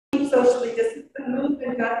socially distance, but move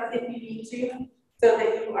and gut if you need to, so that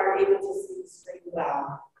you are able to speak straight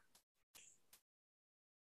loud.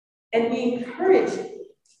 And we encourage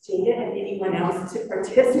Jada and anyone else to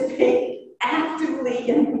participate actively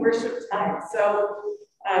in the worship time. So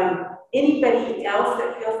anybody else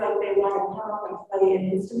that feels like they want to come up and play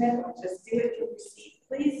an instrument or just do it from your seat,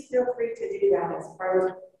 please feel free to do that as part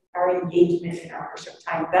of our engagement in our worship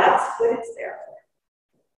time. That's what it's there for.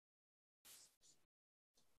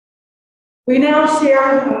 We now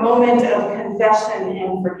share a moment of confession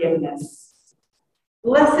and forgiveness.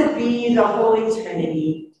 Blessed be the Holy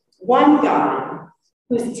Trinity, one God,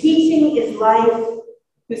 whose teaching is life,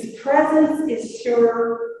 whose presence is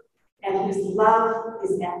sure, and whose love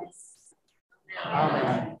is endless.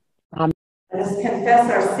 Amen. Let us confess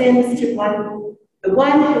our sins to the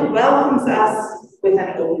one who welcomes us with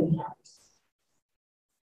an open heart.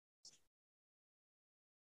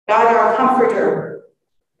 God, our comforter,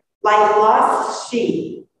 like lost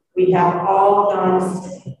sheep, we have all gone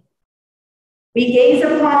astray. We gaze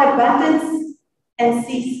upon abundance and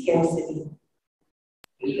see scarcity.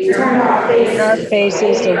 We turn our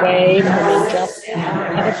faces away from injustice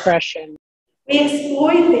and oppression. We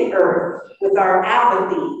exploit the earth with our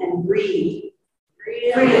apathy and greed.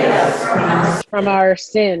 Free us from our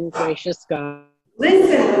sin, gracious God.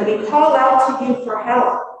 Listen when we call out to you for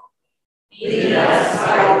help. Lead us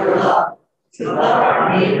by your love to love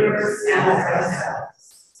our neighbors as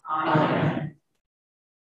ourselves. Amen.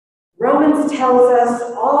 Romans tells us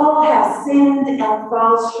all have sinned and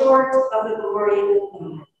fall short of the glory of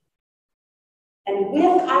God. And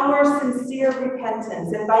with our sincere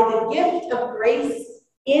repentance and by the gift of grace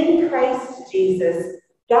in Christ Jesus,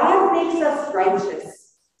 God makes us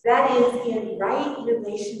righteous, that is, in right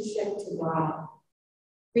relationship to God.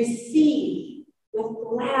 Receive with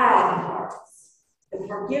glad hearts the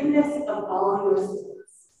forgiveness of all your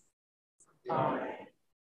sins. Amen.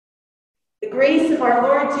 The grace of our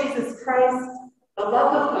Lord Jesus Christ, the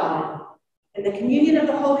love of God, and the communion of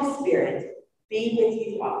the Holy Spirit be with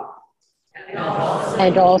you all.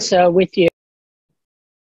 And also with you.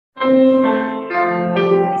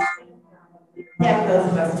 Yeah, those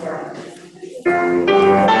of us who are.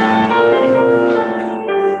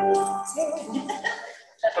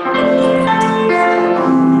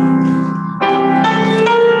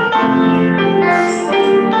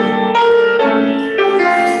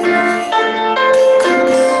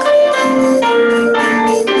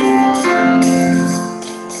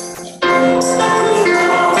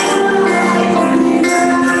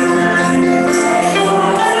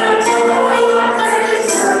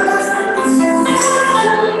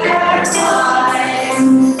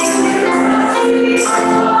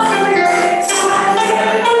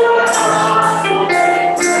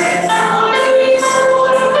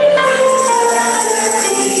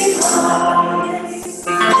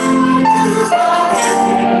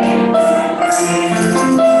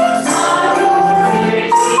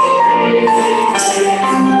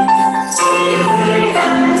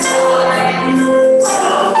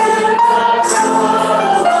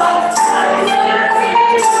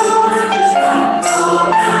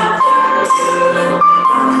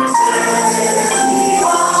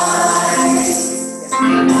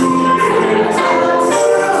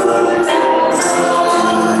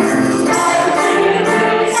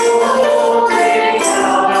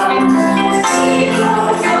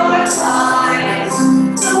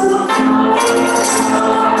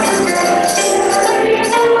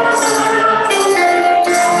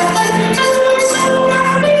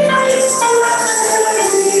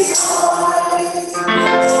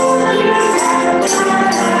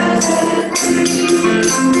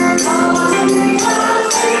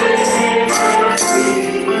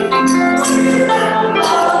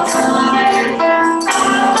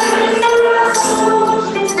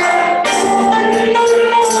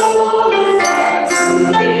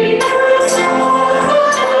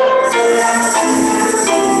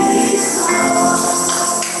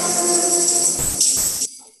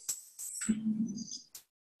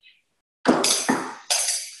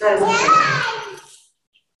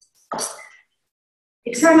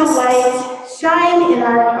 Eternal light, shine in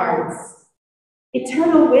our hearts.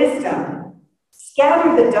 Eternal wisdom,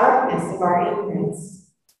 scatter the darkness of our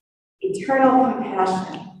ignorance. Eternal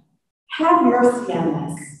compassion, have mercy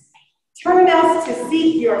on us. Turn us to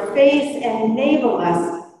seek your face and enable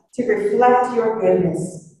us to reflect your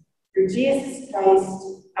goodness. Through Jesus Christ,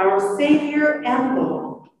 our Savior and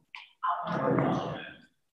Lord. Amen.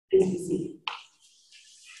 Please be seated.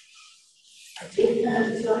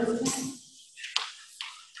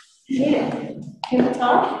 Yeah. Can we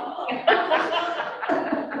talk?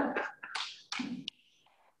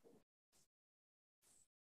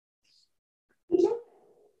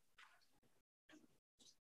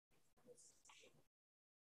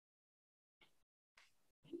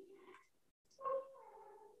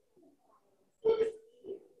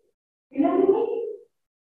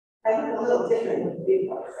 I look a little different with the big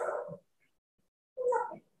ones.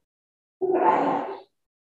 Look what I have.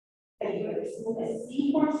 Have you ever seen a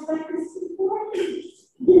seahorse like this before?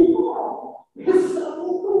 No. It's so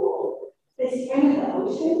cool. They swim in the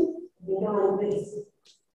ocean, and they go like this.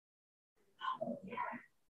 Oh, yeah.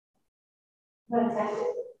 Want to touch it?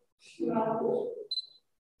 No.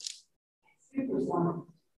 Super fun.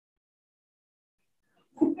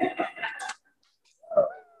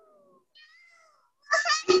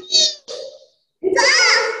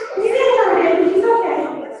 He's okay.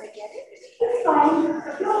 It's fine.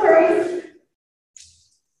 No worries.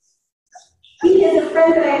 He is a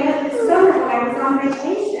friend that I met this summer when I was on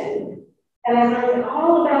vacation. And I learned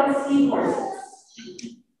all about seahorses.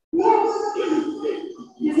 Yes.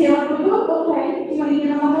 You see a book? Okay. Do you want to give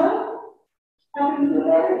him a hug? How can you do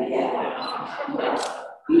that? Yeah.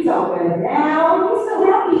 He's all good now. He's so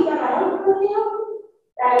happy you got a hug from him.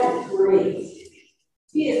 That is great.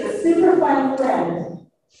 He is a super fun friend.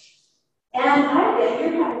 And I bet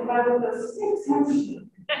you're having fun with those sticks, aren't you?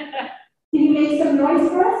 Can you make some noise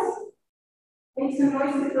for us? Make some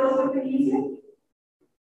noise that goes with the music?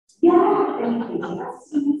 Yeah, thank you.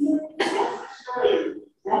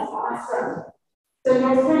 That's awesome. So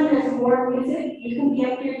next time there's more music, you can be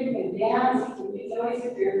up here, you can dance, you can make noise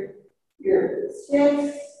with your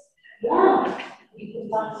sticks. Yeah, you can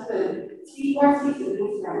talk to the seahorses and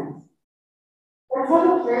his friends. Let's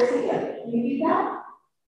have a prayer together. Can you do that?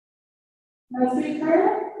 Want to say prayer?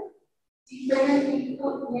 Do you pray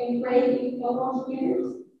when you pray, you go on here?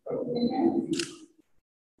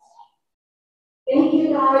 Thank you,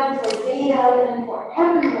 God, for Dana and for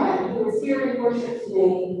everyone who is here in worship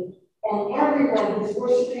today, and everyone who's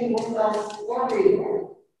worshiping with us everywhere.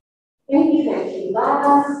 Thank you that you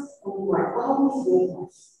love us and you are always with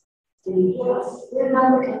us. And you give us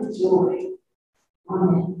rhythm and joy.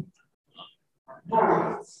 Amen. All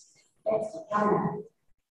right. Thanks for coming.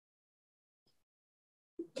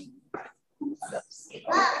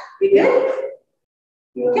 You good?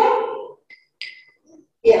 You okay?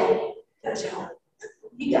 Yeah. That's all.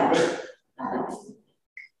 You got it.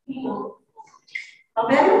 All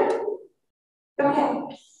better?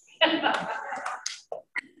 Okay.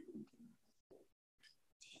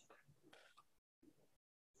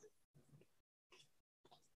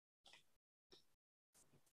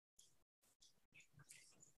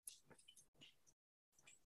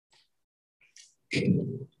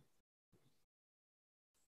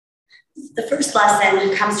 The first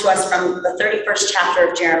lesson comes to us from the 31st chapter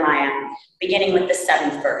of Jeremiah, beginning with the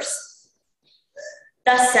 7th verse.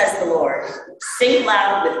 Thus says the Lord, sing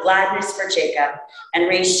loud with gladness for Jacob, and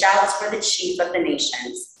raise shouts for the chief of the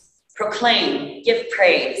nations. Proclaim, give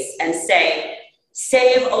praise, and say,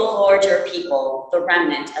 save, O Lord, your people, the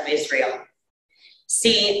remnant of Israel.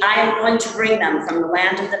 See, I am going to bring them from the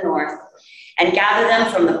land of the north, and gather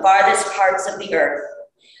them from the farthest parts of the earth,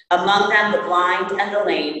 among them the blind and the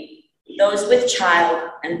lame, those with child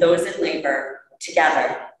and those in labor,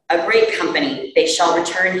 together, a great company, they shall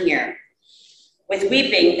return here. With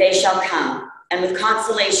weeping they shall come, and with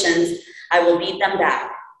consolations I will lead them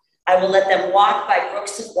back. I will let them walk by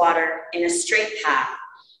brooks of water in a straight path,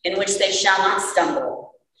 in which they shall not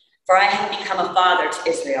stumble. For I have become a father to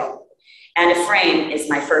Israel, and Ephraim is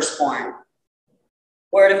my firstborn.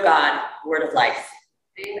 Word of God, word of life.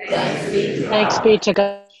 Thanks be to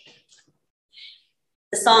God.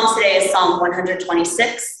 The psalm today is Psalm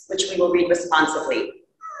 126, which we will read responsively.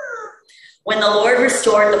 When the Lord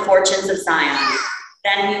restored the fortunes of Zion,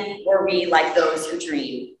 then were we like those who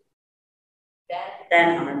dream.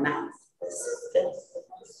 Then our mouth was filled.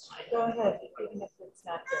 Go ahead, even if it's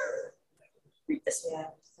not there. Read this. Yeah.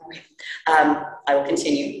 I will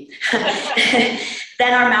continue.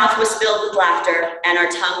 Then our mouth was filled with laughter, and our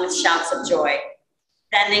tongue with shouts of joy.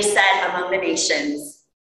 Then they said among the nations,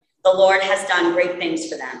 the Lord has done great things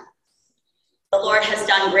for them. The Lord has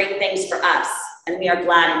done great things for us, and we are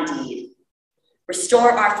glad indeed.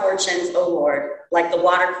 Restore our fortunes, O Lord, like the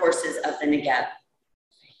watercourses of the Negev.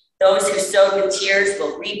 Those who sowed with tears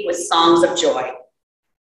will reap with songs of joy.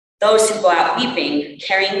 Those who go out weeping,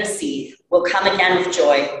 carrying the seed, will come again with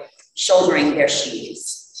joy, shouldering their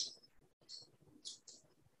sheaves.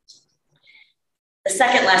 The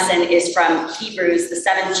second lesson is from Hebrews, the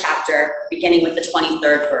 7th chapter, beginning with the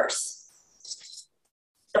 23rd verse.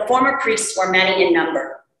 The former priests were many in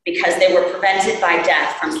number, because they were prevented by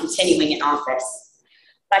death from continuing in office.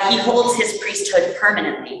 But he holds his priesthood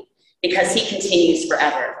permanently, because he continues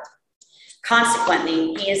forever.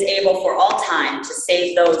 Consequently, he is able for all time to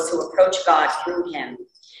save those who approach God through him,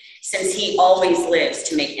 since he always lives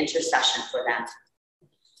to make intercession for them.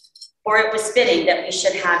 For it was fitting that we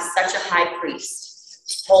should have such a high priest,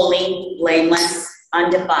 holy, blameless,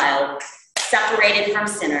 undefiled, separated from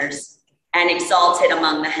sinners, and exalted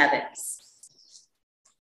among the heavens.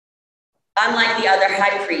 Unlike the other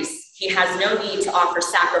high priests, he has no need to offer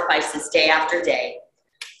sacrifices day after day,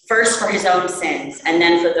 first for his own sins and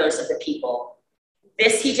then for those of the people.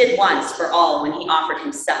 This he did once for all when he offered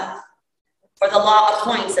himself. For the law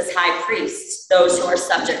appoints as high priests those who are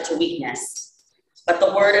subject to weakness. But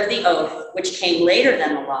the word of the oath, which came later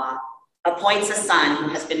than the law, appoints a son who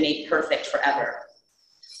has been made perfect forever.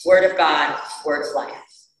 Word of God, word of life.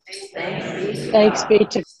 Thanks be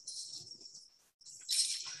to God.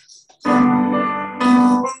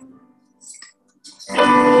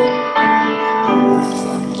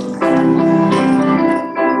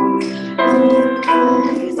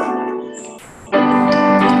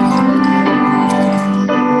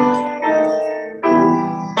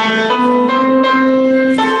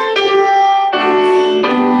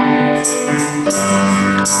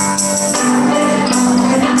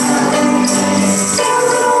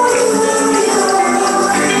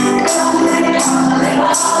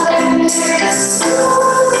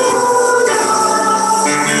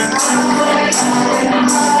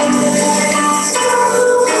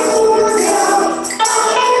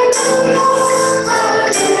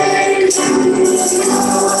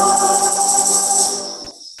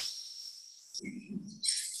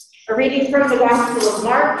 A reading from the Gospel of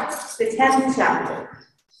Mark, the 10th chapter.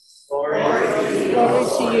 Glory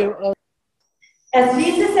to you, O As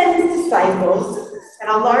Jesus and his disciples and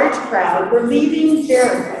a large crowd were leaving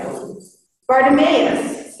Jericho,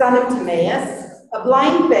 Bartimaeus, son of Timaeus, a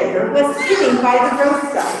blind beggar, was sitting by the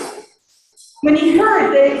roadside. When he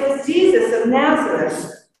heard that it was Jesus of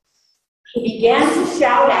Nazareth, he began to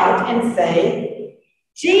shout out and say,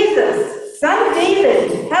 "Jesus, son of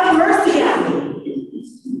David, have mercy on me."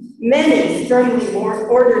 Many sternly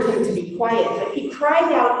ordered him to be quiet, but he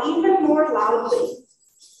cried out even more loudly,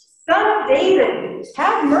 "Son of David,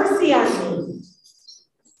 have mercy on me."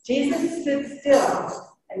 Jesus stood still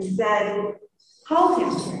and said, "Call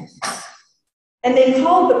him." And they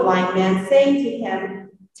called the blind man, saying to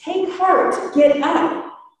him, "Take heart, get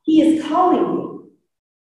up, he is calling you."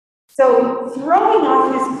 So throwing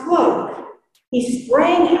off his cloak, he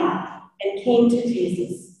sprang up and came to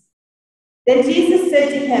Jesus. Then Jesus said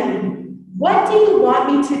to him, "What do you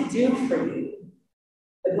want me to do for you?"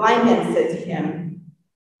 The blind man said to him,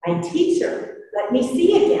 "My teacher, let me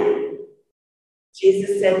see again."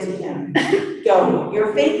 Jesus said to him, "Go,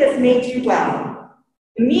 your faith has made you well."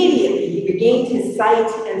 Immediately he regained his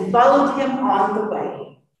sight and followed him on the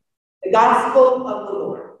way. The Gospel of the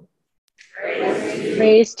Lord.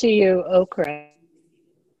 praise to you, O Christ.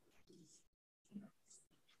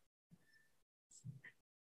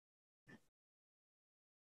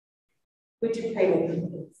 Would you pray with me,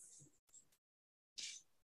 please?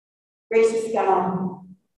 Gracious God,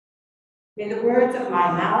 may the words of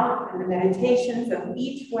my mouth and the meditations of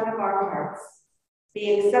each one of our hearts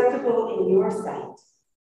be acceptable in your sight,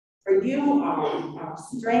 for you are our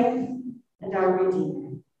strength and our Redeemer.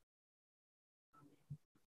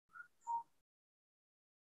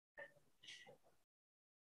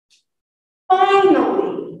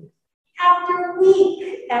 Finally, after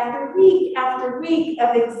week after week after week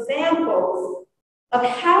of examples of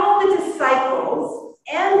how the disciples,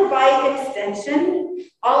 and by extension,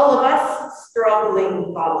 all of us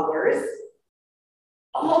struggling followers,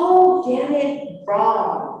 all get it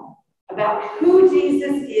wrong about who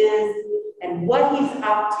Jesus is and what he's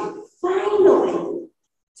up to. Finally,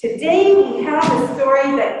 today we have a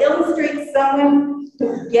story that illustrates someone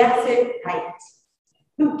who gets it right.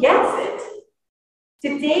 Who gets it?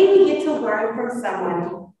 Today we get to learn from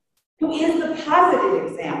someone who is the positive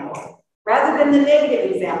example rather than the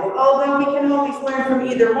negative example, although we can always learn from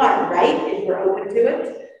either one, right? If we're open to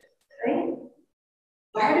it, right?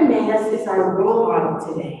 Bartimaeus is our role model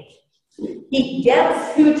today. He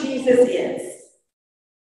gets who Jesus is.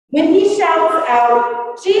 When he shouts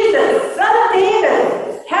out, "Jesus, son of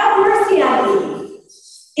David, have mercy on me,"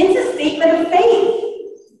 it's a statement of faith.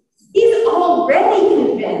 He's already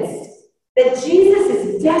convinced that Jesus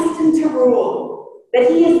is destined to rule, that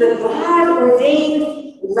he is the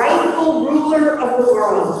God-ordained, rightful ruler of the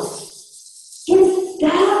world. It's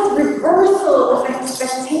that reversal of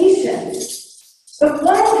expectations. The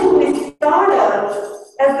one who is thought of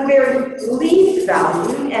as the very least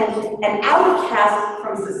valued and an outcast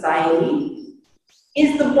from society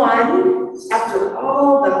is the one, after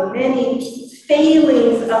all the many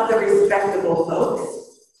failings of the respectable folks,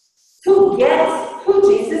 who gets who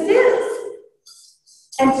Jesus is.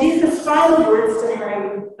 And Jesus' final words to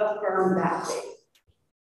him affirm that faith.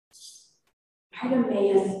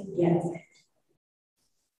 Bartimaeus gets it.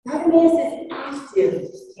 Bartimaeus is active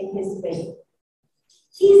in his faith.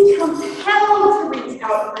 He's compelled to reach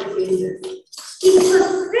out for Jesus. He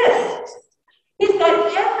persists. He's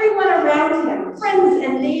got everyone around him, friends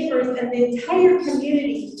and neighbors and the entire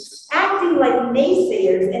community, acting like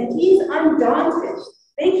naysayers, and he's undaunted.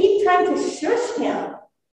 They keep trying to shush him.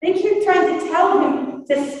 They keep trying to tell him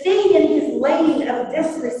to stay in his lane of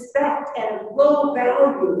disrespect and low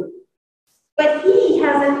value. But he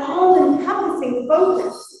has an all-encompassing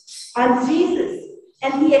focus on Jesus,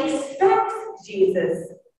 and he expects Jesus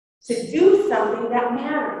to do something that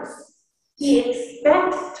matters. He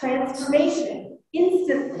expects transformation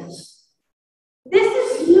instantly.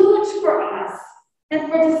 This is huge for us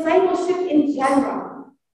and for discipleship in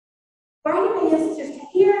general. Bartimaeus just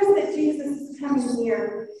hears that Jesus is coming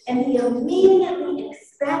near, and he immediately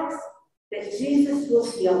expects that Jesus will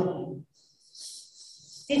heal him.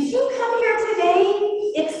 Did you come here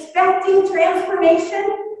today expecting transformation?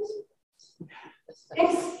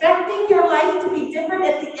 Expecting your life to be different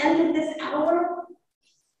at the end of this hour?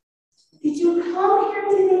 Did you come here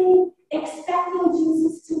today expecting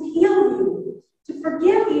Jesus to heal you, to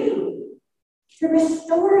forgive you, to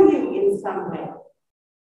restore you in some way,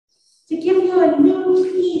 to give you a new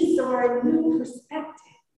peace or a new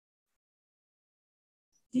perspective?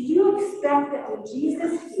 Do you expect that when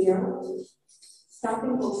Jesus heals,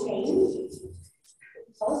 something will change?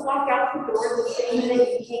 Don't walk out the door the same that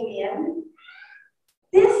you came in.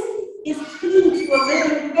 This is key to a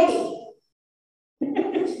living faith.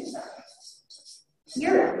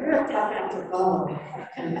 You're a tough act to follow.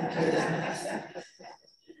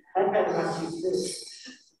 I'd better watch you through.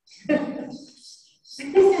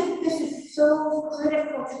 This is so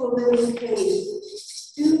critical to a living faith.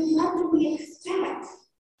 What do we expect?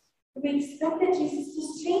 Do we expect that Jesus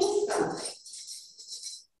just changed something?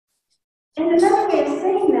 And another way of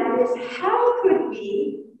saying that is, how could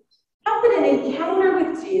an encounter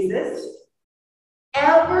with Jesus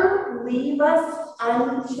ever leave us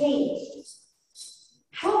unchanged?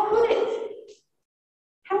 How could it?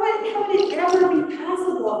 How would it ever be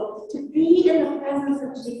possible to be in the presence of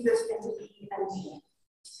Jesus and to be unchanged?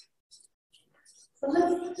 So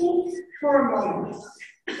let's think for a moment.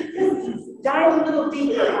 Just dive a little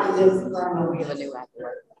deeper on this for a moment. We have a new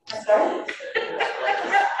actor. I'm sorry?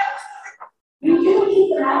 You do need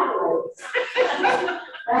some afterwards.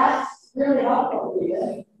 That's really helpful for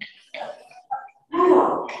you.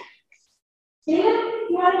 Wow. Dan,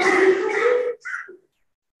 you want to come read with me?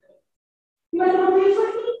 You want to come read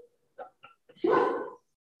with me? Sure.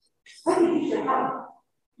 I think you should have.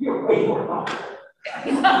 You're way more popular.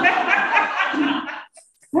 No.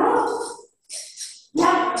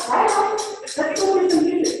 Yeah, right on. Let's go with some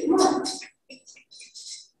music. Come on.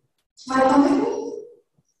 My home.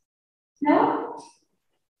 No?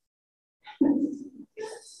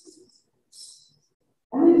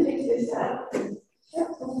 I'm going to fix this up.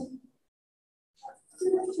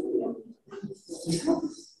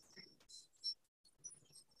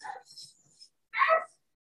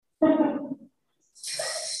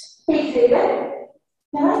 Hey, David,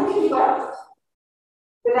 can I pick you up?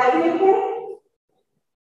 Would that be okay?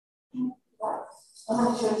 I'm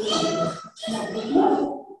not sure. No?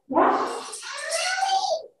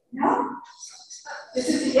 No? This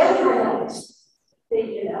is the other one.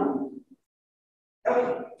 You know?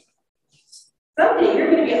 Okay. Someday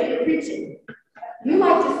you're going to be up here preaching. You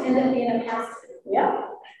might just end up being a pastor. Yeah,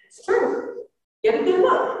 it's true. Get a good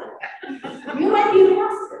look. You might be a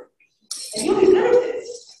pastor. And you'll be good at this.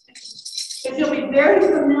 But you'll be very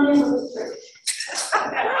familiar with the church.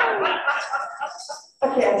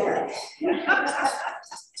 Okay, I'm sorry.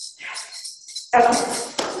 Okay.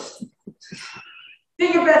 Do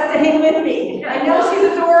your best to hang with me. I know she's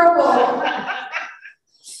adorable.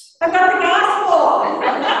 I've got the gospel.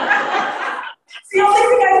 It's the only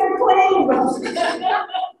thing I can claim.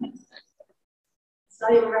 It's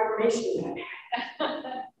not even Reformation yet.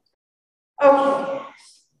 Okay.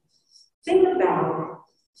 Think about,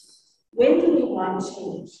 when do we want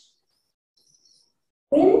change?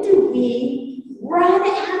 When do we run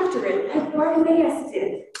after it like Bartimaeus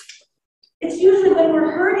did? It's usually when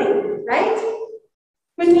we're hurting, right?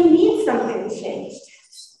 When we need something changed.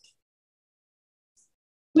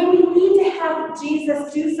 When we need to have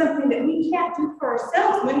Jesus do something that we can't do for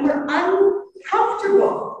ourselves, when we're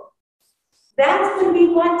uncomfortable. That's when we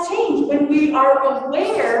want change, when we are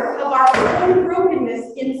aware of our own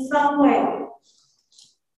brokenness in some way.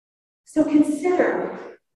 So consider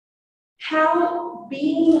how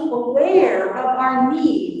being aware of our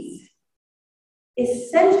needs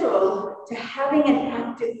is central to having an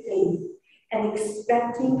active faith and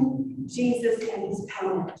expecting Jesus and his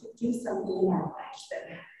power to do something in our lives that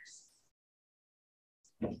matters.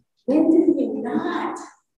 When did we not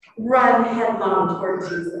run headlong toward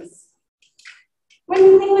Jesus? When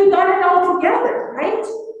we think we've got it all together, right?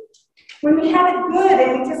 When we have it good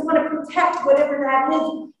and we just want to protect whatever that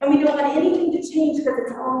is, and we don't want anything to change because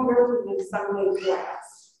it's all working in some way for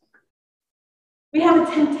us. We have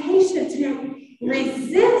a temptation to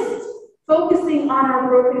resist focusing on our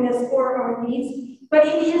brokenness or our needs, but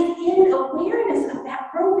it is in awareness of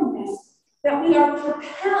that brokenness that we are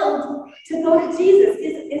propelled to go to Jesus.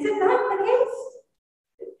 Is it not the case?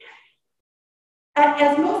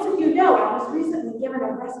 As most of you know, I was recently given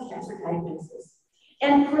a breast cancer diagnosis.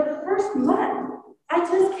 And for the first month, I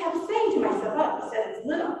just kept saying to myself, oh, you said it's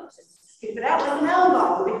little. Just scoop it out like an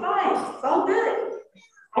elbow. We'll be fine. It's all good.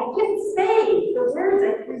 I couldn't say the words. I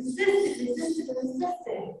resisted.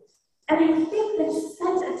 And I think that's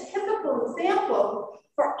such a typical example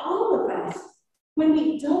for all of us when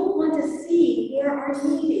we don't want to see where our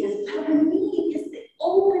need is. But our need is the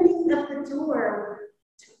opening of the door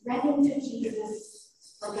to running to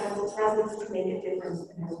Jesus for God's presence to make a difference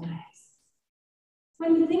in our lives.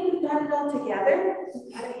 When you think we've got it all together,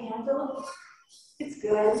 we've got a handle, it's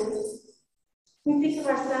good. We think of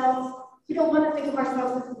ourselves, we don't want to think of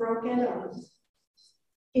ourselves as broken or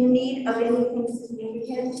in need of anything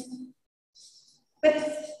significant. But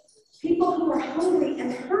it's people who are hungry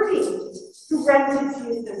and hurting who run to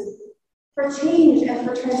Jesus for change and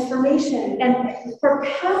for transformation and for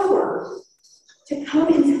power to come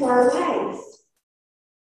into our lives.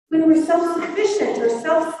 When we're self-sufficient or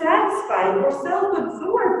self-satisfied or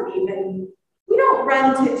self-absorbed even, we don't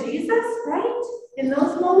run to Jesus, right? In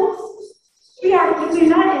those moments, we're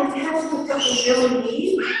not in touch with what we really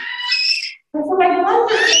need. And so I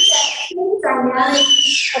wonder if that same dynamic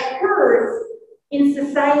occurs in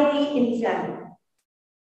society in general.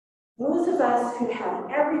 Those of us who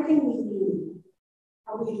have everything we need,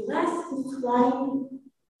 are we less inclined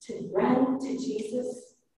to run to Jesus?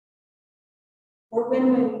 Or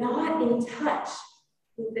when we're not in touch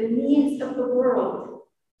with the needs of the world,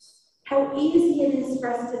 how easy it is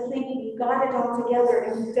for us to think we've got it all together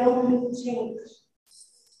and we don't need change.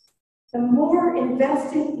 The more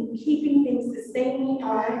invested in keeping things the same we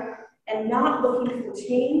are and not looking for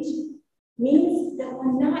change means that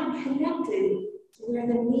we're not connected to where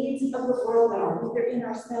the needs of the world are, either in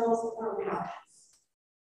ourselves or around us.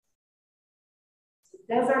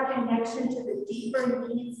 Does our connection to the deeper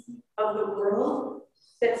needs of the world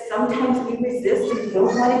that sometimes we resist and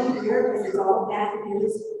don't want to hear because it's all bad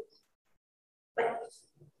news, but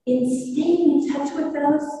in staying in touch with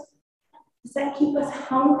those, does that keep us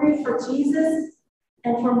hungry for Jesus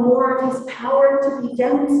and for more of his power to be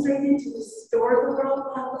demonstrated to restore the world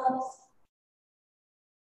God loves?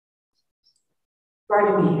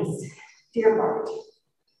 Bartimaeus, dear Bart,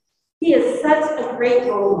 he is such a great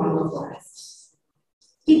role model for us.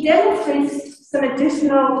 He demonstrates some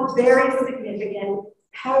additional, very significant,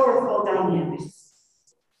 powerful dynamics.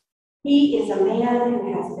 He is a man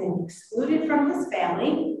who has been excluded from his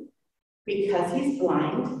family because he's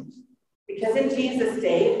blind, because in Jesus'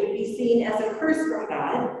 day it would be seen as a curse from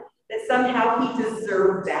God, that somehow he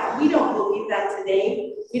deserved that. We don't believe that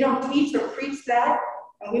today. We don't teach or preach that,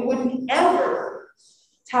 and we wouldn't ever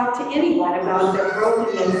talk to anyone about their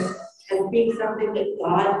brokenness as being something that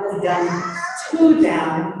God has done to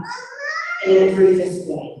them in an egregious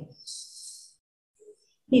way.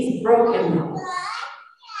 He's broken though.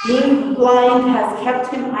 Being blind has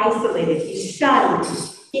kept him isolated. He's shunned.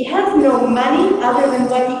 He has no money other than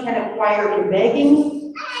what he can acquire in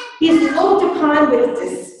begging. He's looked upon with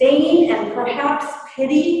disdain and perhaps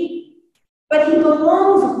pity, but he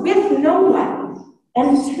belongs with no one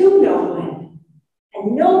and to no one,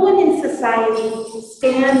 and no one in society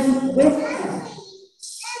stands with him.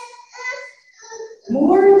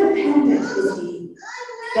 More dependent is he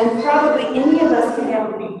than probably any of us can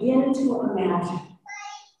ever begin to imagine.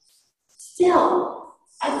 Still,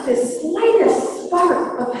 at the slightest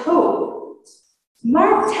spark of hope,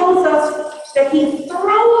 Mark tells us that he throws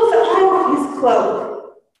off his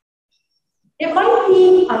cloak. It might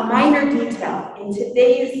be a minor detail in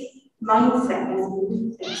today's mindset as we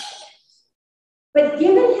read this, but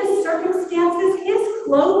given his circumstances, his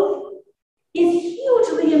cloak is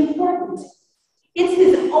hugely important. It's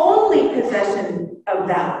his only possession of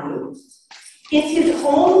value. It's his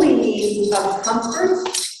only means of comfort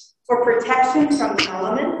or protection from the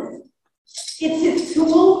elements. It's his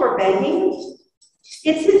tool for begging.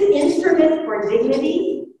 It's his instrument for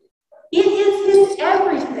dignity. It is his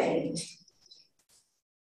everything.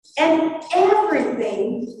 And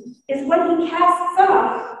everything is what he casts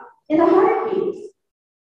off in a heartbeat.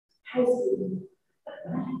 How sweet.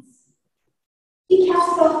 He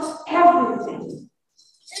casts off everything.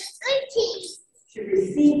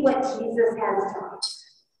 what Jesus has taught.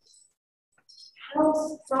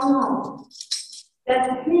 How strong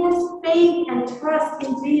that his faith and trust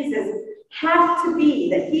in Jesus have to be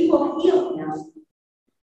that he will heal him,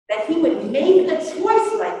 that he would make a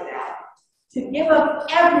choice like that to give up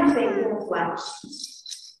everything in the flesh.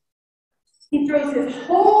 He throws his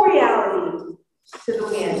whole reality to the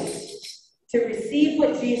wind to receive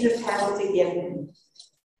what Jesus has to give him.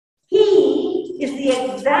 He is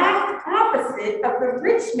the exact opposite of the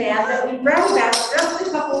rich man that we read about just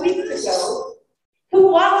a couple weeks ago,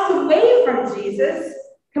 who walks away from Jesus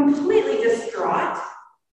completely distraught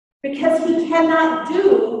because he cannot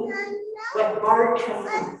do what Bart has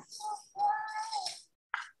done.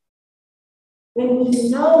 When we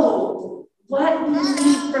know what we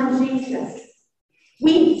need from Jesus,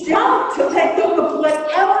 we jump to let go of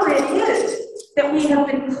whatever it is that we have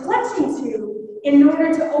been clutching to in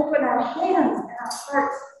order to open our hands and our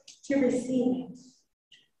hearts to receive it.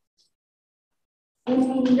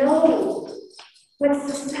 And we know what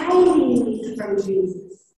society needs from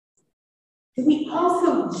Jesus. Do we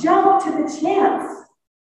also jump to the chance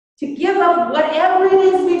to give up whatever it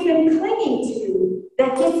is we've been clinging to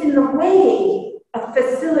that gets in the way of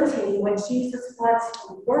facilitating what Jesus wants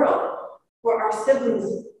in the world for our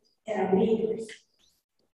siblings and our neighbors?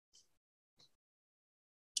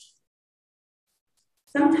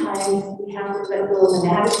 Sometimes we have to let go of an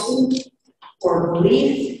attitude or a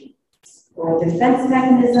belief or a defense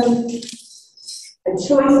mechanism, a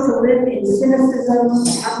choice to live in cynicism and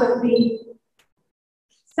apathy.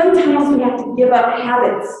 Sometimes we have to give up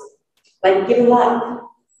habits like giving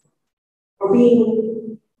up or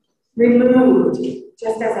being removed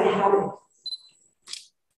just as a habit.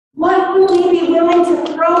 What would we be willing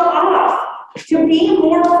to throw off to be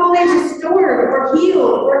more fully restored or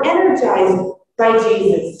healed or energized by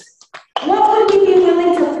Jesus? What would we be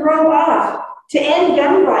willing to throw off to end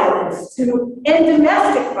gun violence, to end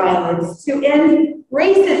domestic violence, to end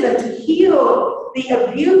racism, to heal the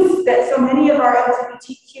abuse that so many of our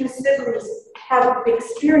LGBTQ siblings have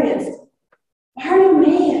experienced?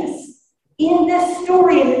 Bartimaeus, in this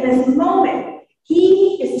story and in this moment,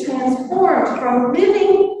 he is transformed from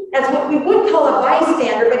living as what we would call a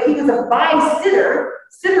bystander, but he was a by-sitter,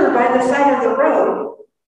 sitter by the side of the road.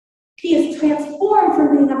 He is transformed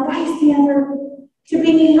from being a bystander to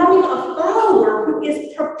becoming a follower who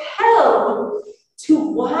is propelled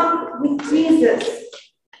to walk with Jesus,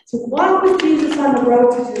 on the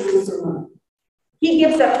road to Jerusalem. He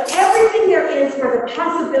gives up everything there is for the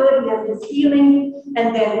possibility of his healing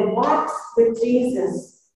and then walks with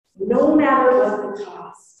Jesus, no matter what the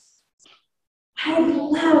cost. I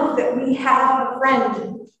love that we have a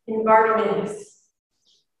friend in Bartimaeus,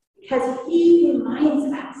 because he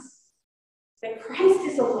reminds us that Christ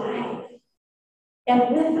is alive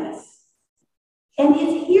and with us, and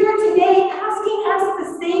is here today asking us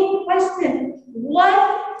the same question: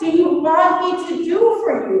 what do you want me to do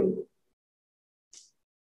for you?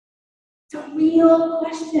 It's a real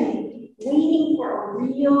question, waiting for a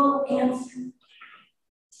real answer.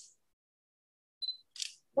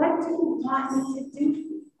 What do you want me to do for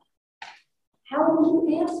you? How will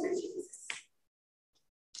you answer Jesus?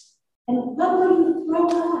 And what will you throw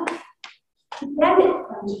off to get it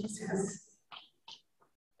from Jesus?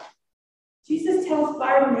 Jesus tells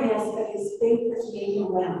Bartimaeus that his faith has made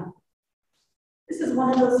him well. This is one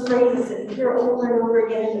of those phrases that you hear over and over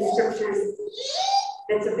again in the scriptures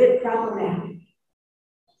that's a bit problematic.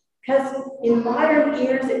 Because in modern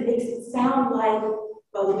ears, it makes it sound like,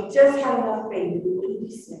 well, if we just had enough faith, we wouldn't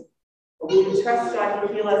be sick. Or we would trust God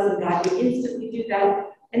to heal us, and God would instantly do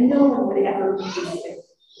that, and no one would ever be sick.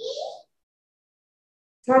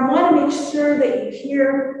 So I want to make sure that you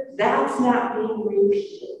hear that's not being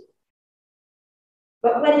repeated.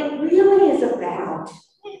 But what it really is about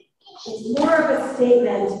is more of a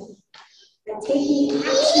statement that taking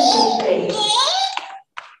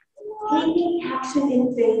action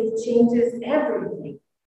in faith changes everything.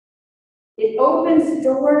 It opens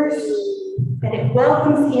doors and it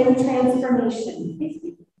welcomes in transformation.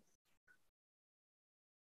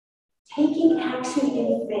 Taking action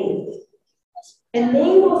in faith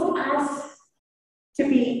enables us to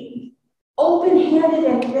be open-handed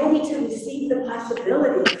and ready to receive the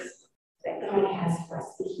possibilities that God has for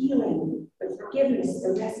us, the healing, the forgiveness,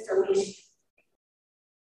 the restoration.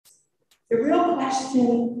 The real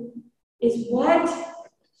question is, what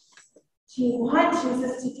do you want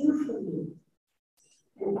Jesus to do for you?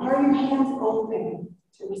 And are your hands open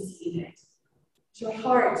to receive it? Is your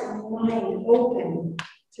heart and mind open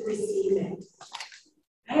to receive it?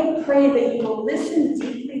 I pray that you will listen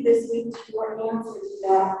deeply this week to your answer to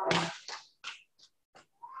that question.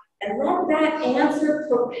 And let that answer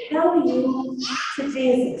propel you to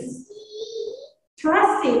Jesus,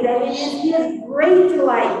 trusting that it is his great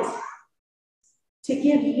delight to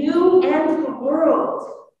give you and the world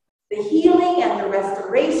the healing and the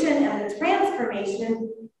restoration and the transformation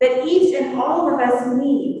that each and all of us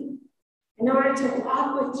need in order to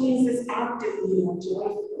walk with Jesus actively and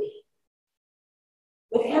joyfully.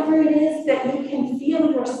 Whatever it is that you can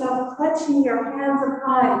feel yourself clutching your hands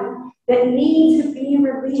upon that need to be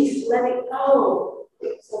released, let it go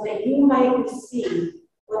so that you might receive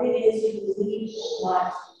what it is you need and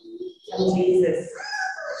want from Jesus,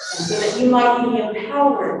 and so that you might be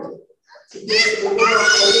empowered to give to the world what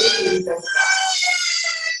it is that's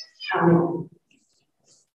God. Amen.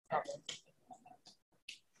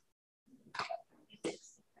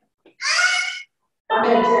 I'm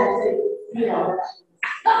going to,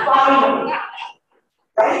 finally,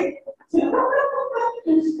 right?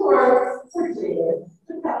 For Jesus.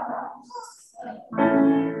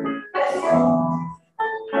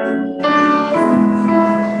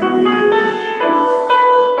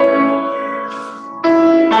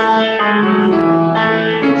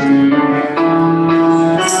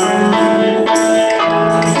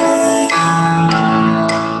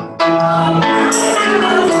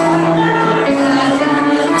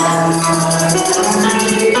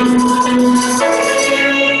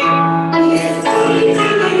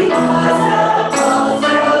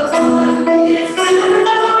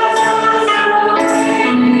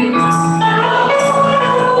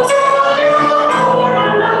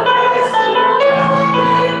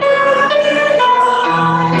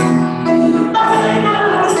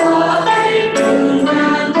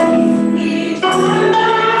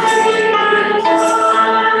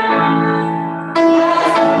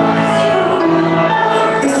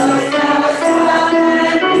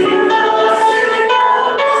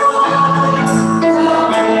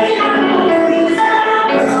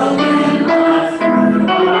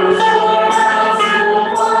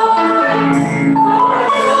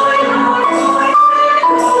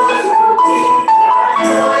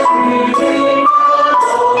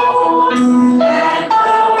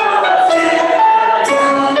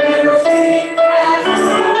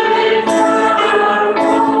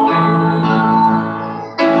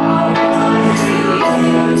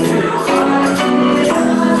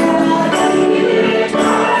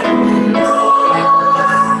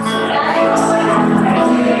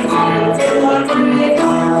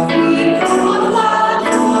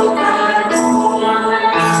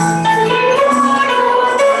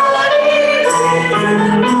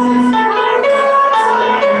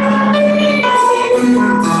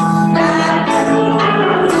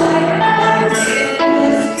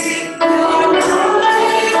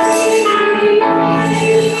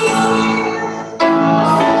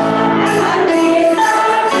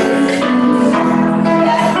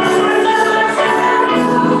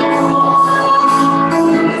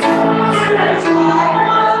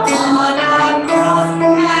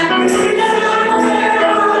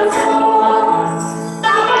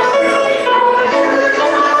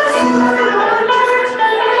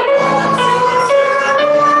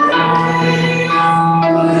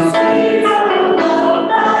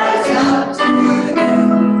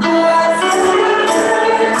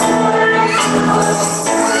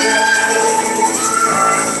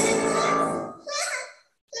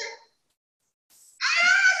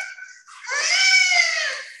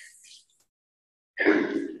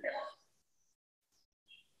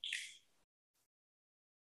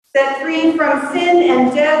 Set free from sin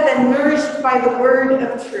and death and nourished by the word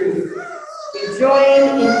of truth, we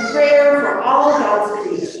join in prayer for all God's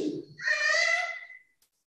creation.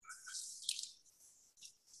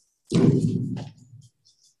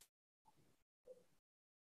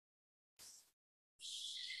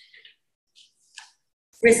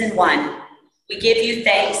 Risen One, we give you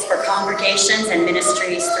thanks for congregations and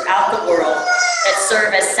ministries throughout the world that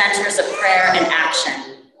serve as centers of prayer and action.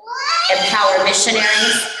 Empower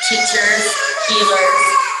missionaries, teachers, healers,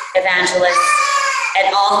 evangelists,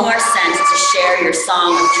 and all who are sent to share your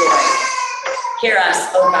song of joy. Hear us,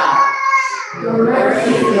 O God.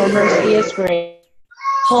 Your mercy is great.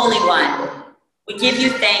 Holy One, we give you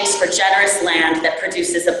thanks for generous land that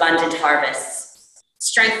produces abundant harvests.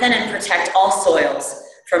 Strengthen and protect all soils,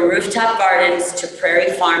 from rooftop gardens to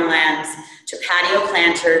prairie farmlands, to patio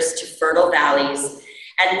planters to fertile valleys,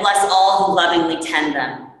 and bless all who lovingly tend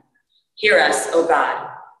them. Hear us, O God.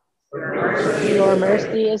 Your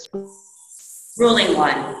mercy is great. Ruling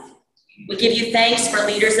One, we give you thanks for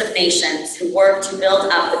leaders of nations who work to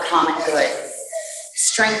build up the common good.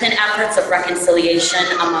 Strengthen efforts of reconciliation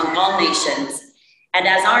among all nations And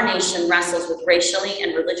as our nation wrestles with racially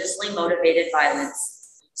and religiously motivated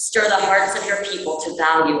violence, stir the hearts of your people to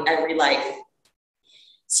value every life.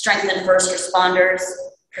 Strengthen first responders,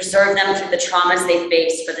 preserve them through the traumas they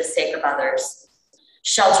face for the sake of others.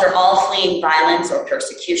 Shelter all fleeing violence or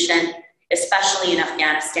persecution, especially in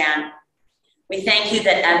Afghanistan. We thank you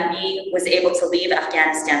that MB was able to leave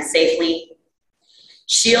Afghanistan safely.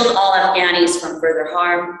 Shield all Afghanis from further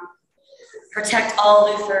harm. Protect all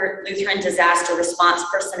Lutheran disaster response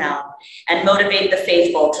personnel and motivate the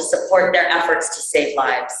faithful to support their efforts to save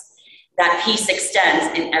lives. That peace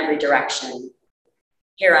extends in every direction.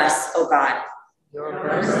 Hear us, O God. Your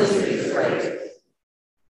mercy is great.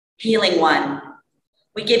 Healing One,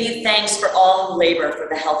 we give you thanks for all who labor for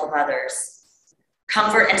the health of others.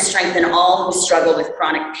 Comfort and strengthen all who struggle with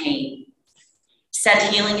chronic pain.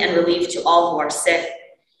 Send healing and relief to all who are sick,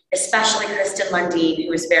 especially Kristen Lundeen,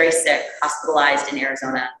 who is very sick, hospitalized in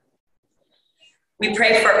Arizona. We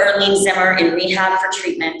pray for Erlene Zimmer in rehab for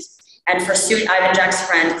treatment and for Suit Ivanjak's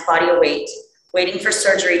friend, Claudia Waite, waiting for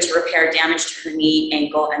surgery to repair damage to her knee,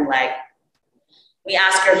 ankle, and leg. We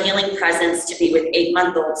ask your healing presence to be with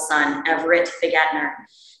 8-month-old son, Everett Figetner,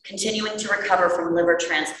 continuing to recover from liver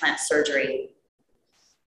transplant surgery.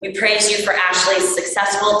 We praise you for Ashley's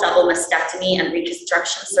successful double mastectomy and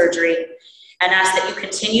reconstruction surgery and ask that you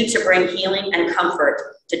continue to bring healing and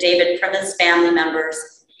comfort to David Primmeth's family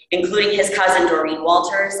members, including his cousin Doreen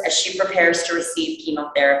Walters, as she prepares to receive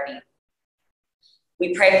chemotherapy.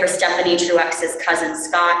 We pray for Stephanie Truex's cousin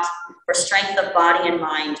Scott for strength of body and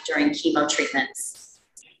mind during chemo treatments.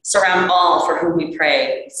 Surround all for whom we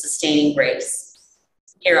pray with sustaining grace.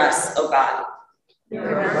 Hear us, O God. Your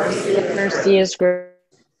mercy is great.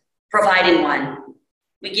 Providing One,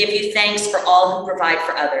 we give you thanks for all who provide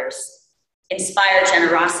for others. Inspire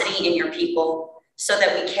generosity in your people so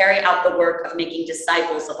that we carry out the work of making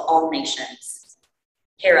disciples of all nations.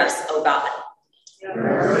 Hear us, O God.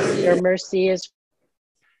 Your mercy is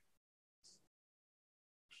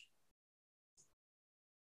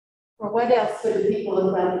Or what else would the people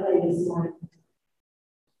of God play this morning?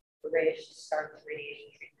 We're ready to start the radiation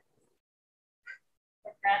treatment.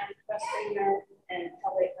 For chronic frustratement and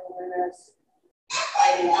public awareness,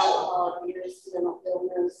 fighting alcohol abuse, mental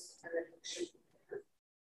illness, and addiction.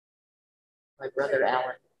 my brother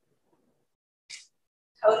Alan.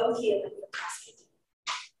 Total healing for prosperity.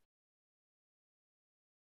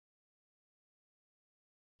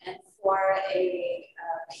 And for a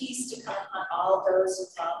peace to come on all those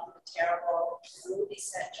involved in the terrible movie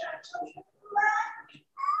set tragedy.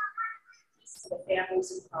 Peace to the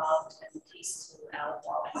families involved and peace to Alan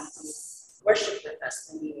Wallace, who worshiped with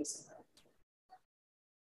us many years ago.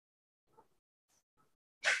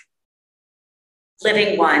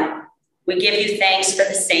 Living One, we give you thanks for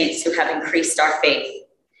the saints who have increased our faith.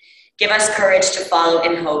 Give us courage to follow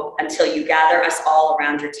in hope until you gather us all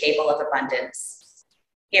around your table of abundance.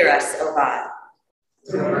 Hear us, O God.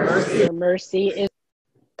 Your mercy is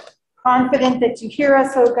Confident that you hear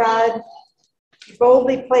us, O God, we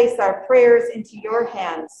boldly place our prayers into your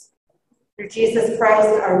hands. Through Jesus Christ,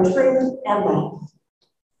 our truth and life.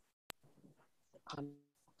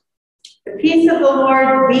 The peace of the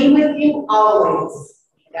Lord be with you always.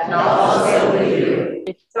 and also with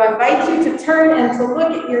you. So I invite you to turn and to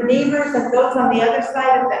look at your neighbors and those on the other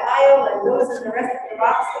side of the aisle and those in the rest of the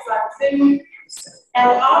boxes on Zoom and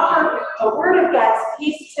offer a word of God's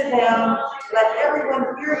peace to them. Let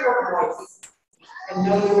everyone hear your voice and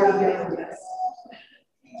know you are here with us.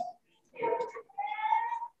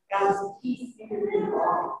 God's peace be with you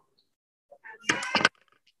all.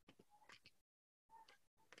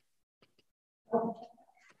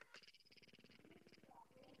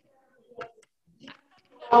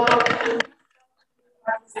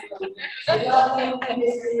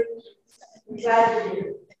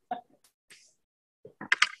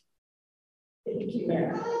 Thank you,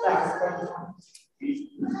 Mary.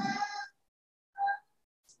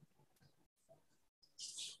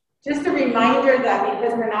 Just a reminder that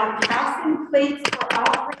because we're not passing plates for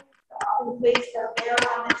offerings, the offering plates are there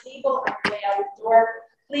on the table on the way out the door.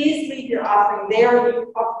 Please leave your offering there.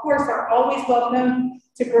 You, of course, are always welcome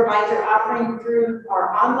to provide your offering through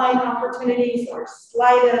our online opportunities or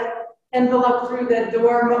slide an envelope through the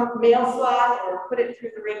door mail slot or put it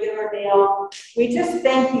through the regular mail. We just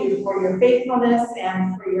thank you for your faithfulness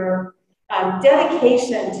and for your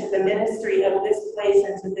dedication to the ministry of this place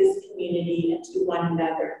and to this community and to one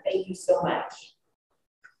another. Thank you so much.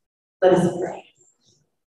 Let us pray.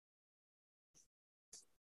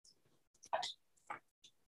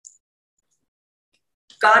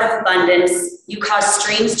 God of abundance, you cause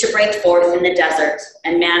streams to break forth in the desert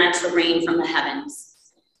and manna to rain from the heavens.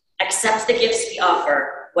 Accept the gifts we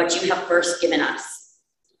offer, what you have first given us.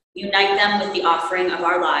 Unite them with the offering of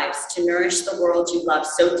our lives to nourish the world you love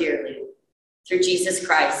so dearly. Through Jesus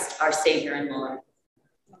Christ, our Savior and Lord.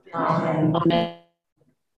 Amen. Amen.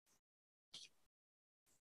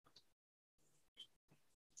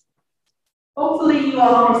 Hopefully you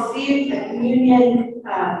all received a communion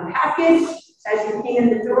package as you came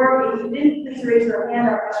in the door. If you didn't, please raise your hand.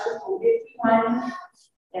 Our ushers will give you one.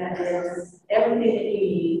 And there's everything that you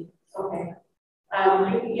need. Okay.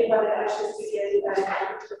 You can get one of the ushers to get a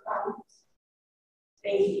package for fun.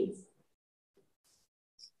 Thank you.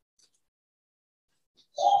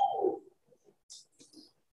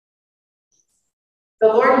 The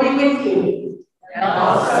Lord be with you.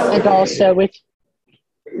 And also with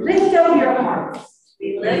Lift up your hearts.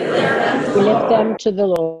 We lift them to the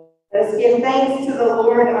Lord. Let's give thanks to the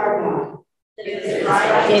Lord our God.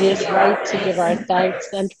 It is right to give our thanks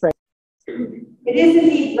and praise. It is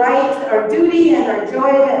indeed right, our duty and our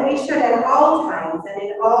joy, that we should at all times and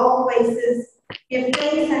in all places give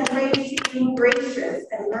thanks and praise to you, gracious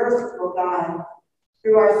and merciful God,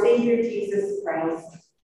 through our Savior Jesus Christ.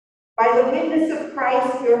 By the witness of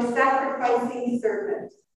Christ, your sacrificing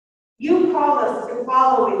servant, you call us to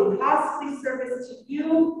follow in costly service to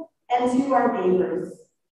you and to our neighbors.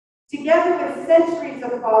 Together with centuries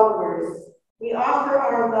of followers, we offer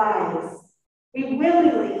our lives. We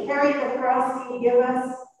willingly carry the cross you give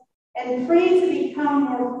us and pray to become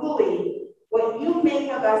more fully what you make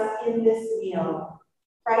of us in this meal,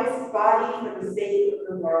 Christ's body for the sake of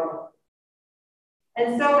the world.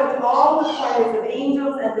 And so with all the choirs of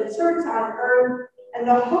angels and the church on earth and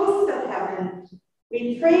the hosts of heaven,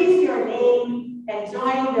 we praise your name and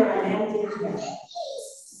join their unending hymn.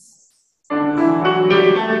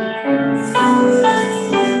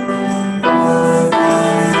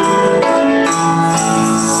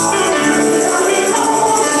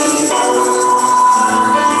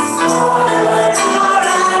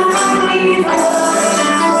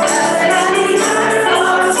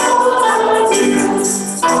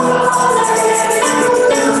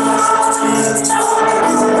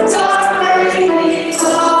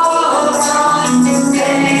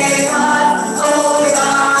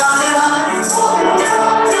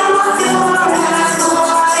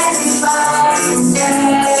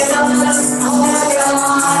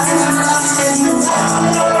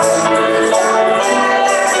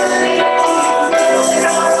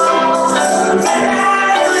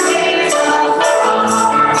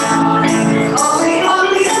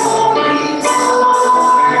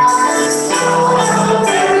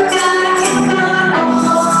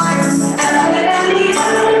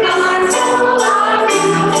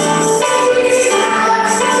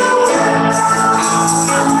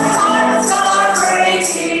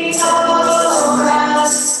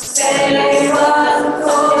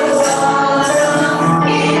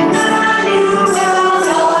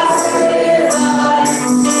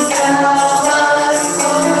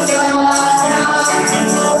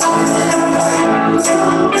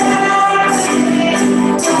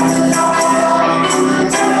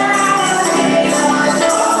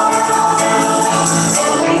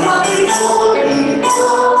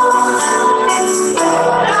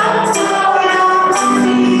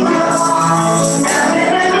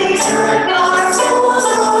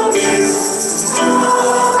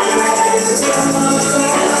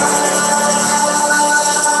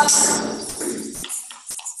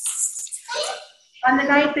 On the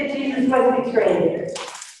night that Jesus was betrayed,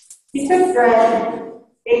 he took bread,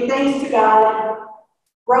 gave thanks to God,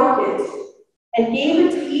 broke it, and gave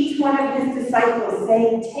it to each one of his disciples,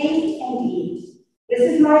 saying, "Take and eat. This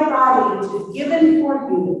is my body, which is given for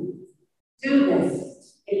you. Do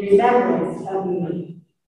this in remembrance of me."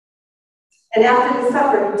 And after the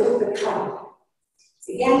supper, he took the cup.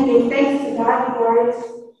 Again, gave thanks to God for it.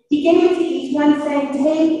 He gave it to each one, saying,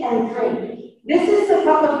 "Take and drink. This is the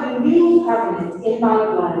cup of the new covenant in my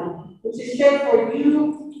blood, which is shed for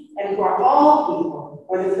you and for all people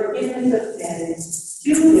for the forgiveness of sins.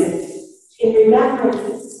 Do this in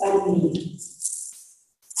remembrance of me."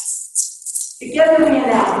 Together we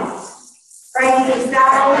announce, Christ is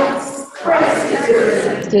died, Christ is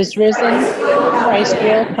risen. Christ is risen, Christ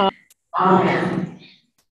will come. Amen.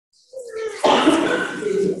 I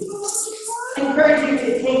encourage you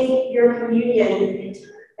to take your communion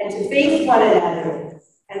and to face one another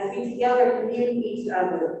as we together commune each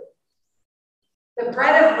other. The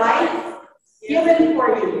bread of life given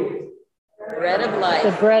for you. Bread of life.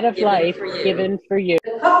 The bread of life given for you.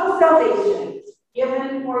 The cup of salvation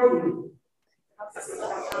given for you.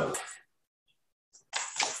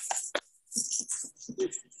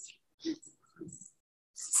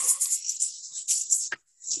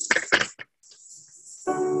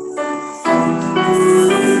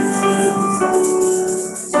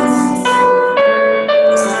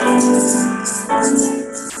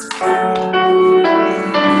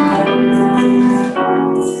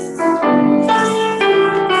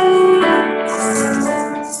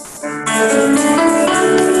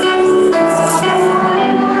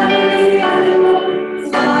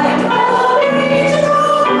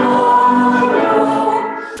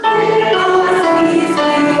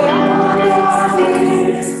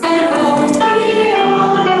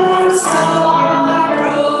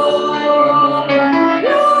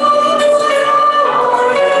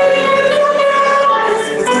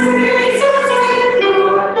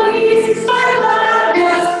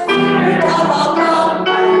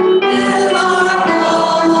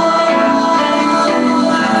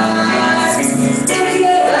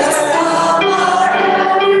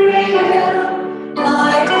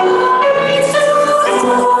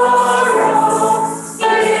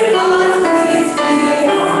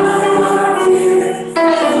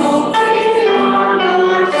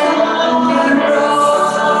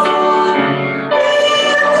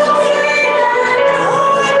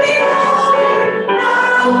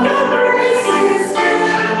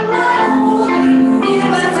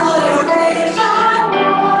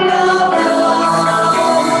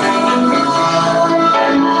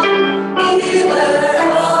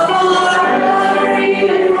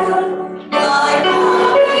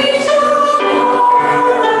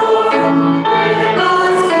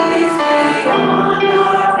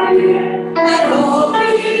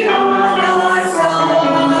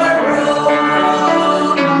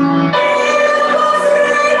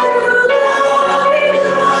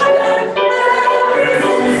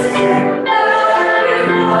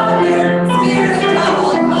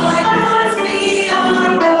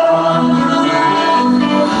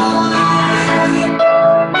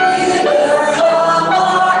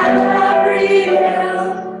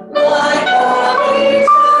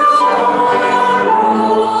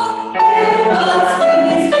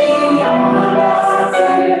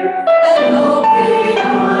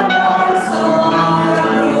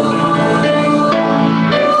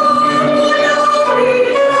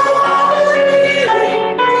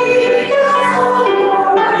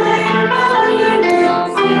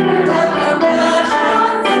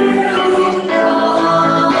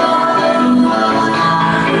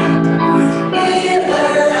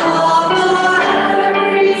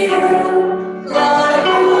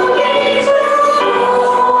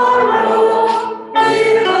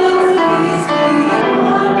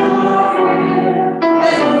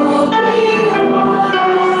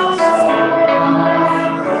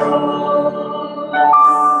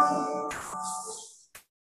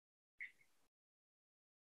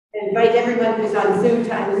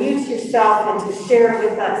 yourself and to share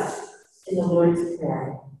with us in the Lord's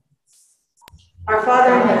Prayer. Our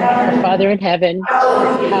Father in heaven, Our Father in heaven,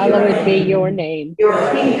 hallowed be your name. Your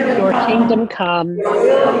kingdom come,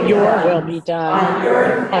 your will be done, on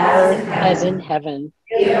earth as in heaven.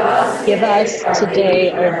 Give us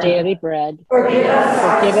today our daily bread. Forgive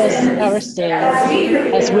us our sins,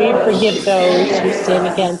 as we forgive those who sin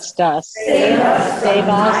against us. Save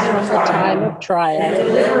us from the time of trial, and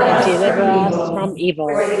deliver us from evil.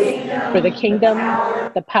 For the kingdom,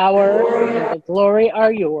 the power, and the glory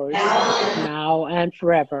are yours, now and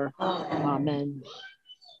forever. Amen.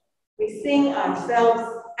 We sing ourselves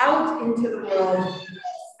out into the world,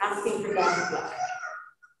 asking for God's blessing.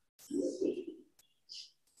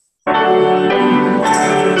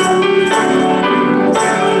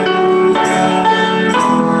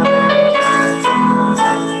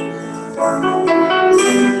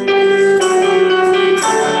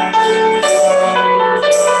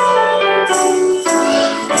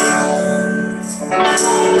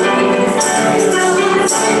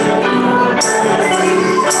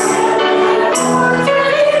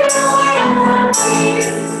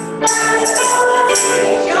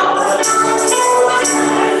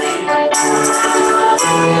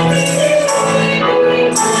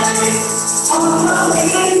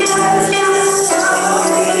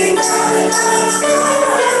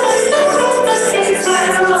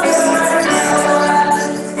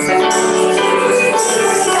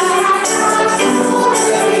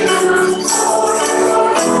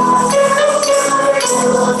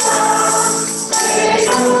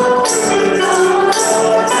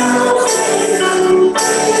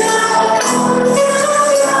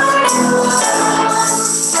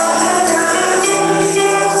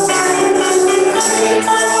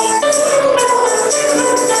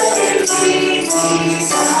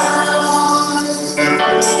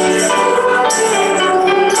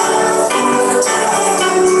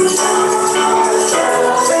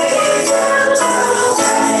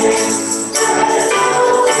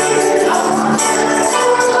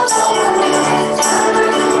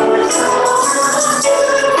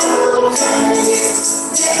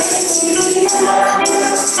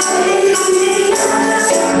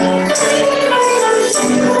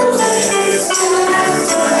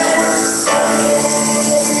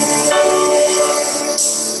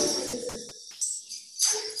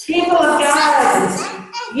 People of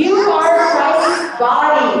God, you are Christ's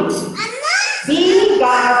body. Be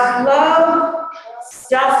God's love,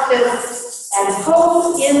 justice, and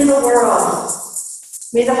hope in the world.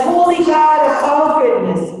 May the holy God of all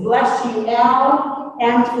goodness bless you now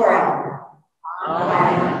and forever.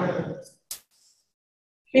 Amen.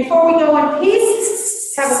 Before we go in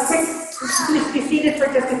peace, please be seated for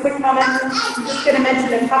just a quick moment. I'm just going to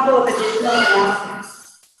mention a couple of additional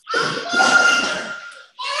announcements.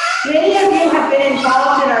 Many of you have been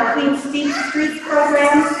involved in our Clean Streets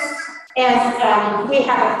program, and we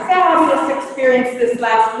had a fabulous experience this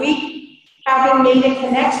last week, having made a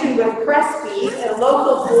connection with Crespi, a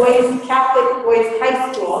local Catholic boys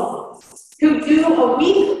high school, who do a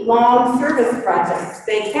week-long service project.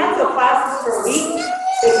 They cancel classes for a week.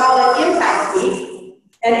 They call it Impact Week.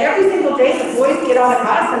 And every single day, the boys get on a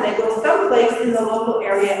bus and they go someplace in the local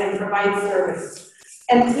area and provide service.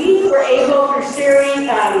 And we were able, through Sherry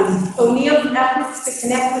O'Neill's efforts, to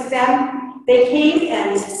connect with them. They came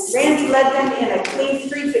and Randy led them in a Clean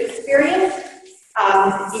Streets experience.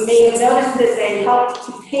 You may have noticed that they helped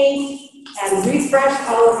to paint and refresh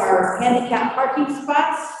all of our handicap parking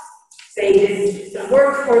spots. They did some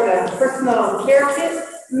work for the personal care kit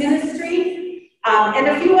ministry, and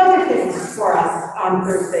a few other things for us on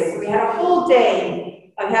Thursday. So we had a full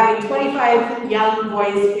day of having 25 young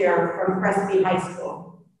boys here from Crespi High School.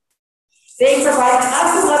 They provided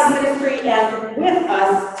us a lot of ministry and with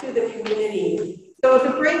us to the community. So it's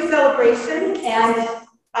a great celebration, and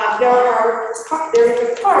there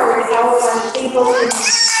is a card out on the table in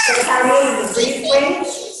the patio in the breezeway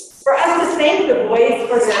for us to thank the boys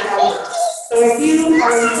for their efforts. So if you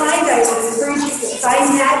are inclined, I would encourage you to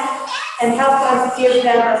sign that and help us give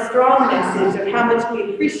them a strong message of how much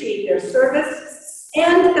we appreciate their service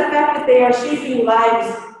and the fact that they are shaping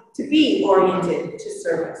lives to be oriented to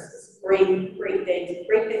service. It's a great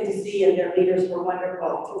thing to see, and their leaders were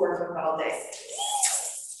wonderful to work with all day.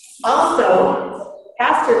 Also,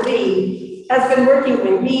 Pastor Lee has been working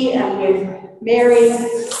with me and with Mary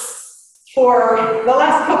for the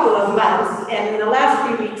last couple of months, and in the last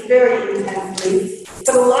few weeks, very intensely,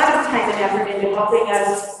 put a lot of time and effort into helping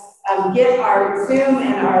us get our Zoom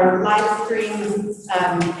and our live stream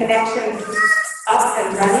connections up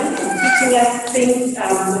and running, and teaching us things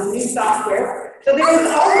with new software. So there was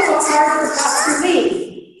also a card for Pastor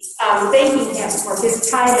Lee. thanking him for his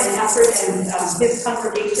time and effort, and his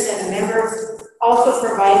congregation and the members also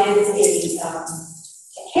provided a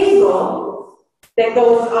cable that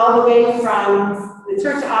goes all the way from the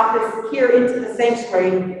church office here into the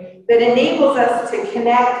sanctuary that enables us to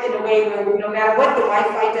connect in a way where no matter what the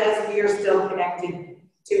Wi-Fi does, we are still connected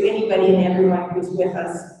to anybody and everyone who's with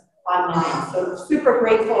us online. So super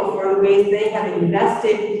grateful for the ways they have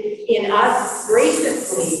invested in us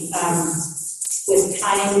graciously with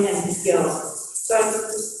time and skill. So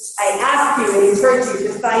I ask you and encourage you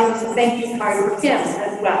to sign a thank you card for him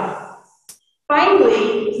as well.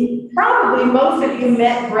 Finally, probably most of you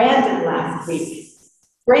met Brandon last week.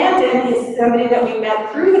 Brandon is somebody that we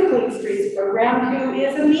met through the Clean Streets program, who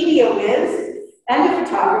is a media whiz and a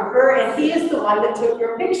photographer, and he is the one that took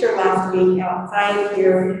your picture last week outside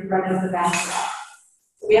here in front of the backdrop.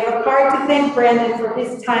 We have a card to thank Brandon for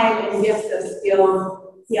his time and gifts and skills.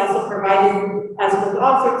 He also provided us with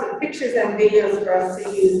all sorts of pictures and videos for us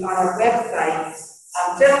to use on our website,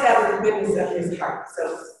 just out of the goodness of his heart.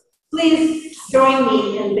 So please join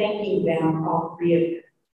me in thanking them, all three of you.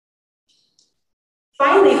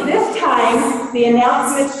 Finally, this time, the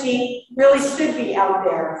announcement sheet really should be out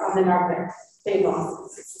there on the narthex table.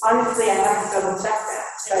 Honestly, I have to double check that.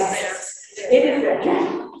 But it is there.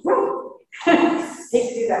 Hate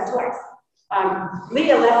to do that twice.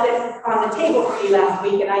 Leah left it on the table for me last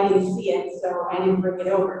week, and I didn't see it, so I didn't bring it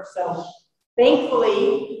over. So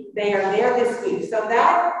thankfully, they are there this week. So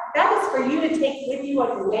that is for you to take with you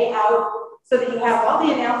on your way out, so that you have all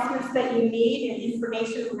the announcements that you need and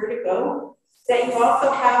information where to go. That you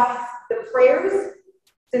also have the prayers,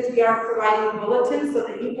 since we aren't providing the bulletin, so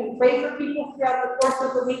that you can pray for people throughout the course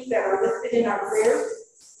of the week that are listed in our prayers.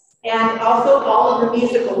 And also all of the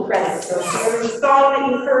musical credits. So if there was a song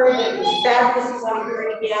that you heard and it was fabulous, you want to hear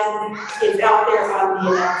it again, it's out there on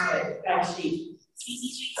the announcement sheet.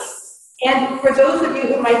 And for those of you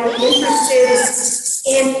who might be interested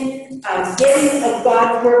in getting a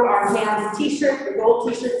God's Work Our Hands t-shirt, the gold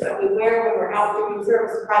t-shirts that we wear when we're out doing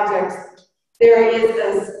service projects, there is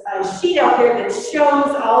a sheet out there that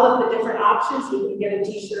shows all of the different options. You can get a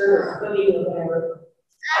t-shirt or a hoodie or whatever.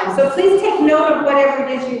 So please take note of whatever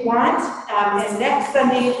it is you want. And next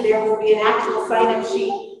Sunday, there will be an actual sign-up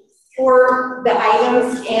sheet for the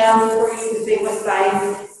items and for you to say what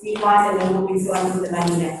size you want, and then we'll be collecting the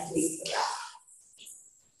money next week for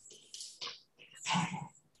that.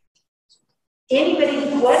 Anybody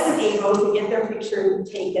who wasn't able to get their picture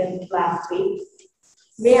taken last week,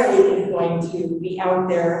 Mary is going to be out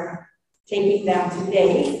there taking them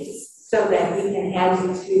today, so that we can add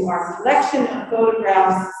you to our collection of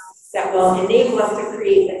photographs that will enable us to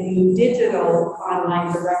create a new digital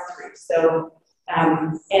online directory. So,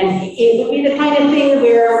 and it would be the kind of thing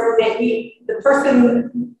where the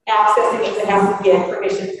person accessing it would have to get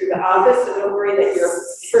permission through the office, so don't worry that your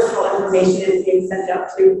personal information is being sent out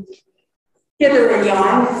to hither and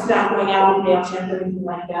yon. It's not going out with MailChimp or anything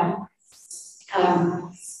like that.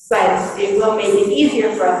 But it will make it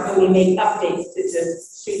easier for us when we make updates to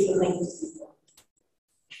just shoot the link to people.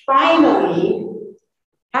 Finally,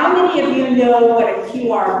 how many of you know what a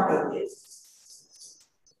QR code is?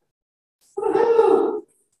 Woo-hoo!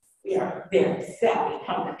 We are very savvy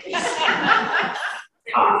congregation.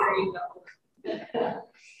 There you go.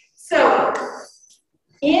 So,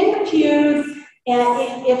 in the pews,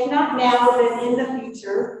 and if not now, then in the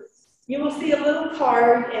future, you will see a little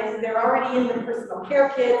card, and they're already in the personal care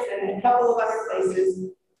kits and a couple of other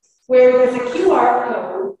places, where there's a QR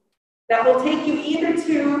code that will take you either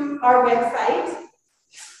to our website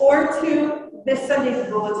or to this Sunday's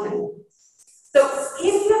bulletin. So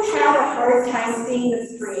if you have a hard time seeing the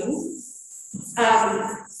screen,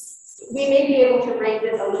 we may be able to rate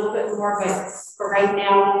it a little bit more, but for right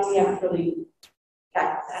now, we haven't really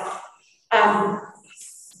got that.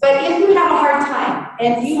 But if you have a hard time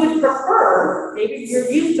and you would prefer, maybe you're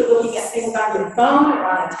used to looking at things on your phone or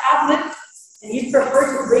on a tablet, and you'd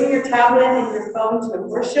prefer to bring your tablet and your phone to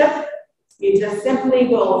worship, you just simply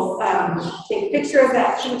will take a picture of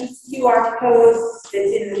that QR code that's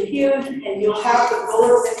in the pews, and you'll have the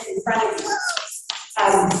bulletin in front of you.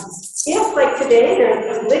 If, like today,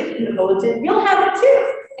 there's a link in the bulletin, you'll have it too.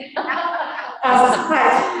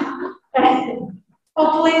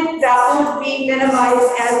 Hopefully that will be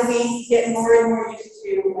minimized as we get more and more used to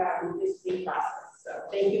this new process. So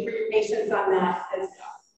thank you for your patience on that as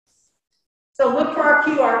well. So look for our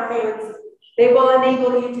QR codes. They will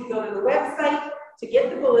enable you to go to the website to get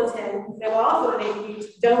the bulletin. They will also enable you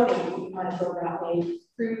to donate if you want to go that way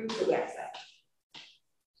through the website.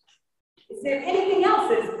 Is there anything else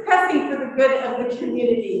that's pressing for the good of the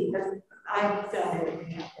community? Because I've done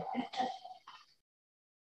everything I've done.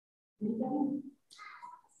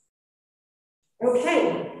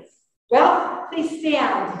 Okay. Well, please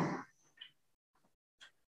stand.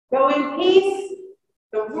 Go in peace.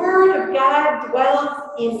 The word of God dwells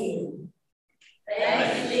in you.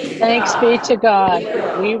 Thanks be to God.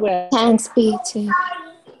 We will. Thanks be to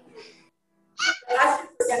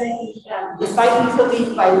We're going to invite you to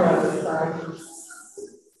leave by road. Sorry.